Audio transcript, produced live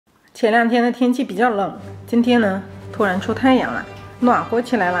前2天的天气比较冷，今天呢突然出太阳了，暖和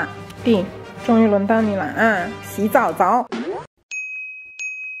起来了。弟，终于轮到你了啊！洗澡澡。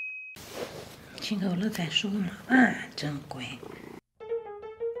亲口了再说嘛，啊，真乖。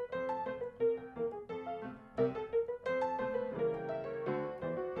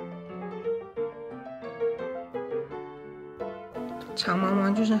长毛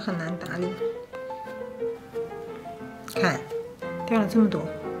毛就是很难打理，看，掉了这么多，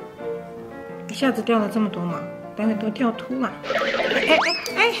一下子掉了这么多毛，待会都掉秃了。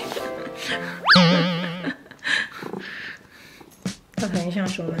哎！他很想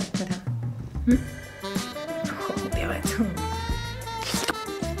说呢，看他，不要来蹭我，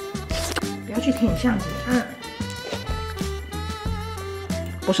不要去舔相机啊！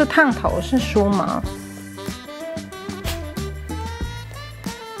不是烫头，是梳毛。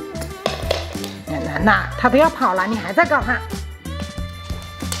那他都要跑了，你还在搞他？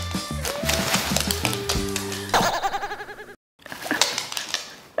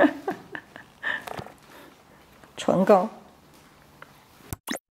纯狗。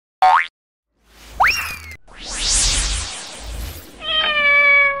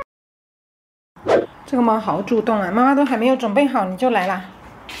这个猫好主动啊，妈妈都还没有准备好你就来啦。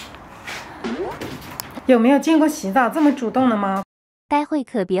有没有见过洗澡这么主动的猫？待会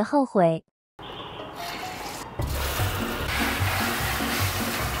可别后悔。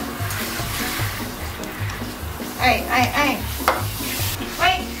哎！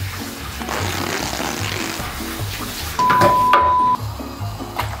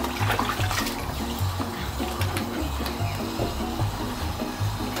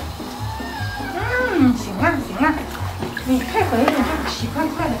行了，你配合一点就洗快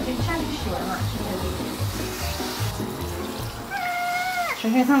的，就一下就洗完了。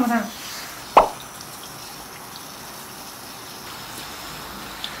水烫不烫？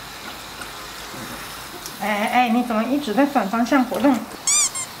哎，你怎么一直在反方向活动？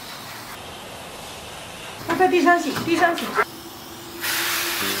要在地上洗。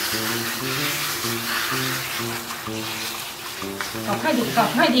搞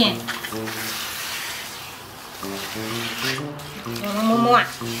快点！摸啊！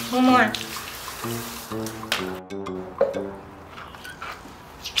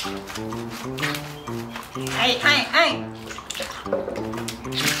哎！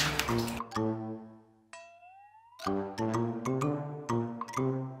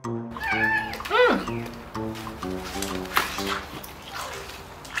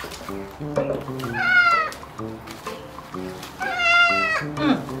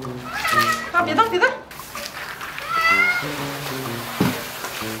别动！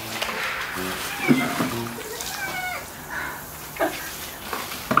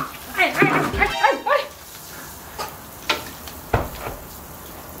哎！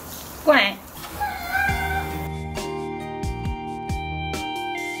乖。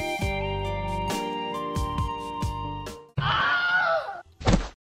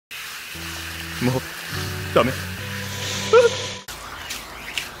もうダメ。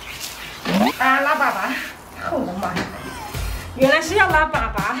拉粑粑，我的妈呀！原来是要拉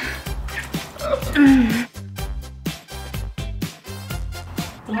粑粑。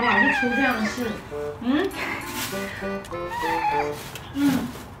怎么老是出这样的事？你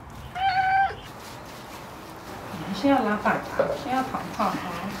还是要拉粑粑，是要跑啊？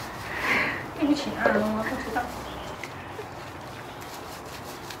对不起啊，我不知道。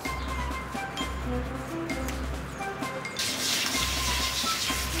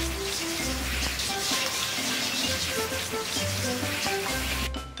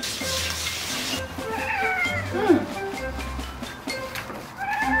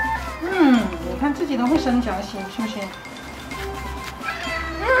你看自己都会伸脚洗，是不是？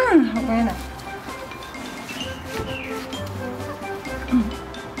好乖的。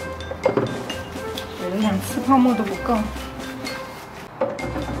有的2次泡沫都不够。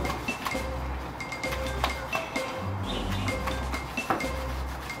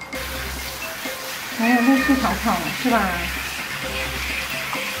还有乐事跑跑是吧？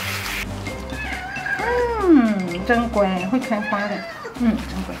真乖，会开花的。真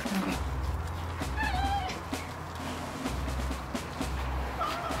乖。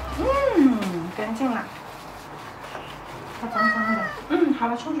干净了。它脏脏的。好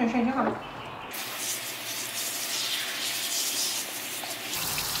了，冲水就好了。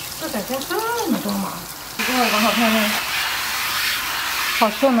这咋掉这么多毛？不过我好漂亮，好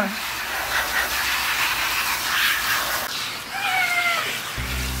顺啊！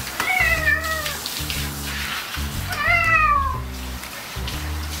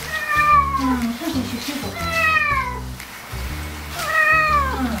自己洗屁股。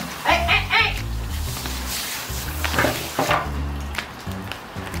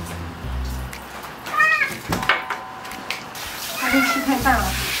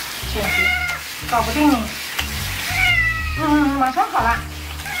搞不定你。马上好了。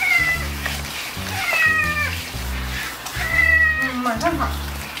马上好。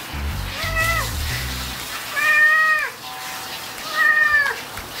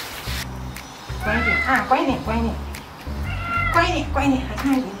乖一点啊，乖一点，乖一点，乖一点，乖一点，还差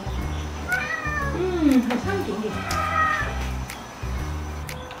一点点。还差一点点。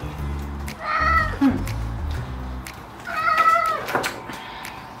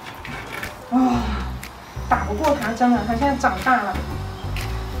哇，打不过他，真的，他现在长大了，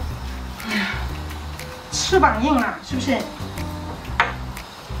哎呀，翅膀硬了，是不是？还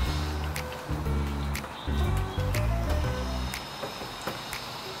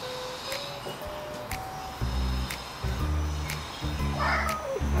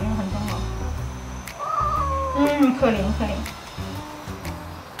有很多毛。可怜可怜。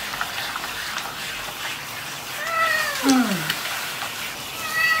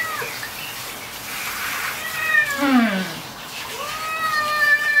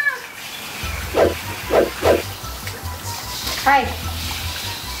嗨。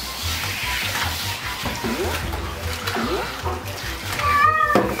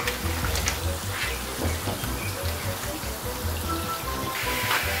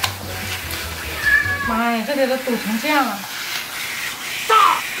妈呀，这里都堵成这样了！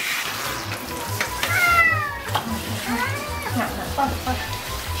抱着抱着。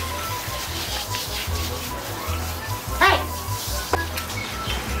哎。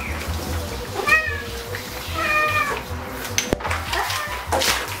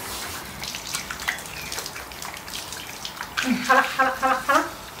好了好了好了好了。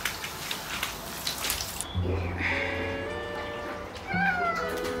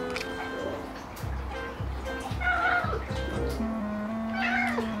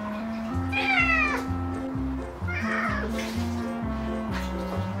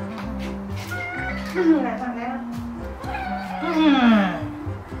来吧来吧。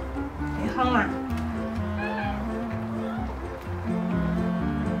别哼了。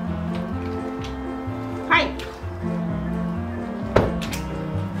嗨。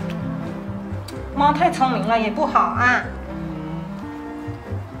猫太聪明了也不好啊。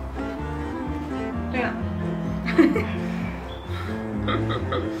对了。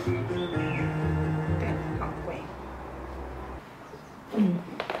对，好乖。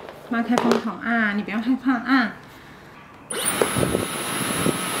妈开风筒啊，你不要害怕啊。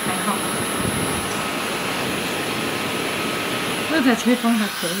还好，乐仔吹风还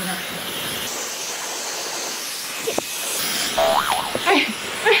可以了。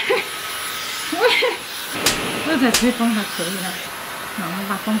乐仔吹风还可以了。那我们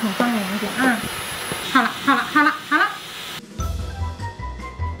把风筒放远一点啊。好了好了好了好了。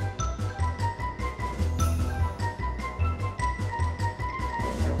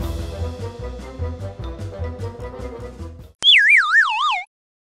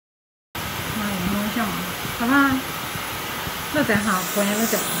好吧，乐仔好，乖乐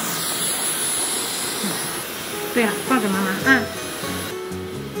仔。对了，抱着妈妈啊。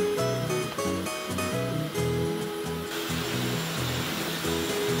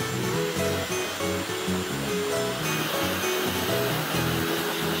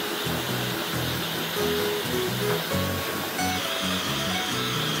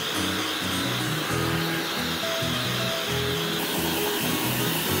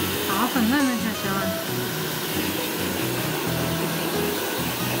好粉嫩的小小啊。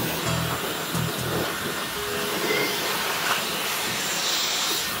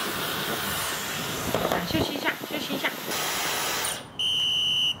休息一下，休息一下。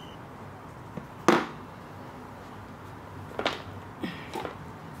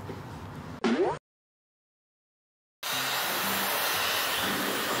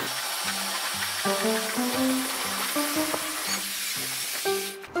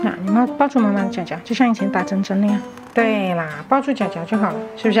你们抱住妈妈的脚脚，就像以前打针针那样。对啦，抱住脚脚就好了，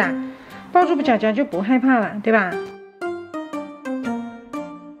是不是啊？抱住脚脚就不害怕了，对吧？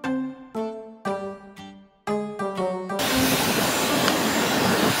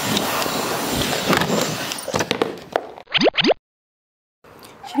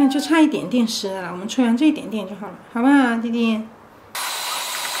现在就差一点点湿了，我们吹完这一点点就好了，好不好，弟弟？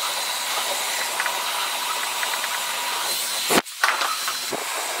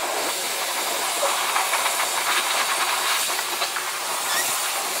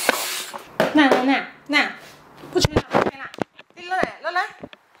那，不吹了，不吹了，你来，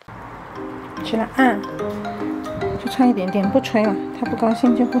起来按，就差一点点，不吹了，他不高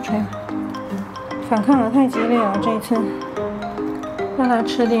兴就不吹了。反抗的太激烈了，这一次。让他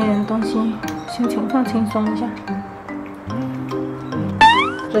吃点东西，心情放轻松一下。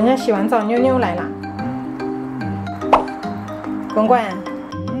人家洗完澡，妞妞来了。滚滚，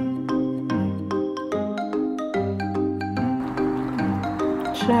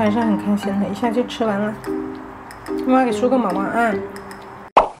吃还是很开心的，一下就吃完了。妈妈给梳个毛毛啊。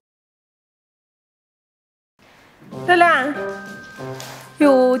乐乐，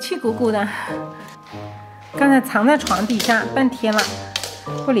哟，气鼓鼓的，刚才藏在床底下半天了，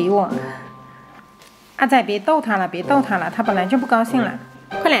不理我。阿仔，别逗他了，别逗他了，他本来就不高兴了。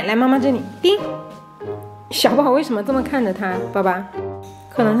快来，来妈妈这里，叮。小宝为什么这么看着他？爸爸，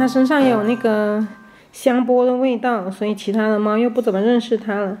可能他身上有那个香波的味道，所以其他的猫又不怎么认识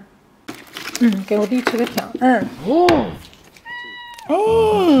他了。给我弟吃个条。哎，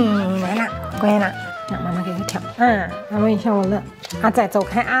来啦，乖啦，让妈妈给个条。安慰一下我乐。阿仔走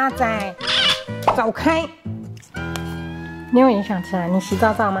开，阿仔走开。妞也想吃啊？你洗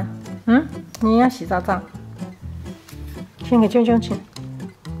澡澡吗？你也要洗澡澡。先给舅舅吃。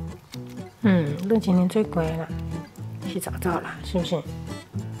乐今天最乖了，洗澡澡了，是不是？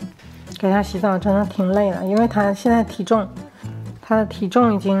给他洗澡真的挺累了，因为他现在他的体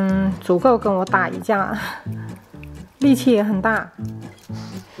重已经足够跟我打一架了，力气也很大。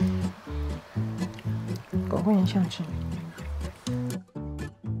狗狗也想吃，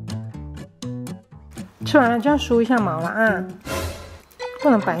吃完了就要梳一下毛了啊，不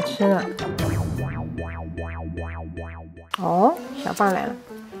能白吃了。哦，小爸来了。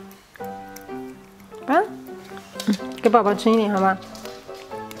给宝宝吃一点好吗？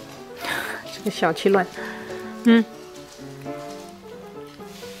这个小气卵，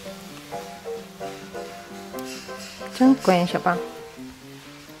真乖小宝。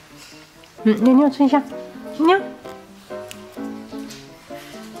妞妞吃一下，妞妞，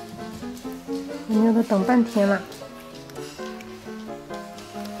妞妞都等半天了。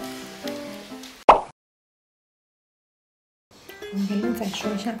我们给乐仔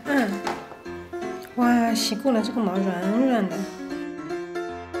说一下，哇，洗过了，这个毛软软的。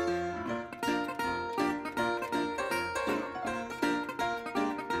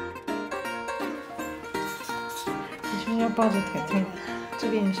你是不是要抱着腿腿的？这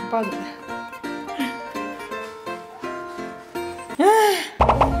边也是抱着的。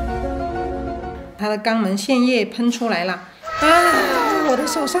它的肛门腺液喷出来了，我的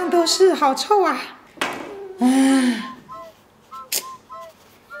手上都是，好臭啊！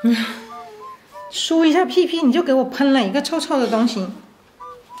梳一下屁屁，你就给我喷了一个臭臭的东西。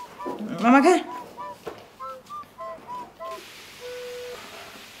妈妈看，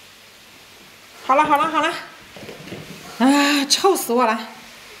好了，臭死我了！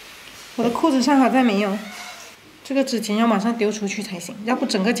我的裤子上好在没有，这个纸巾要马上丢出去才行，要不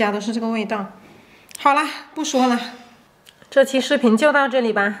整个家都是这个味道。好了，不说了，这期视频就到这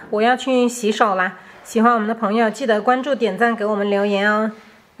里吧，我要去洗手啦。喜欢我们的朋友记得关注、点赞、给我们留言哦。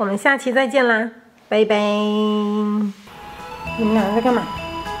我们下期再见啦，拜拜。你们两个在干嘛？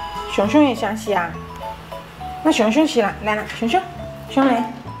熊熊也想洗啊？那熊熊洗了，来了，熊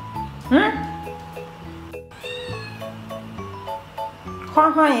来。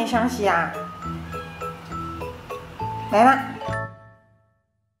花花也想洗啊？来了。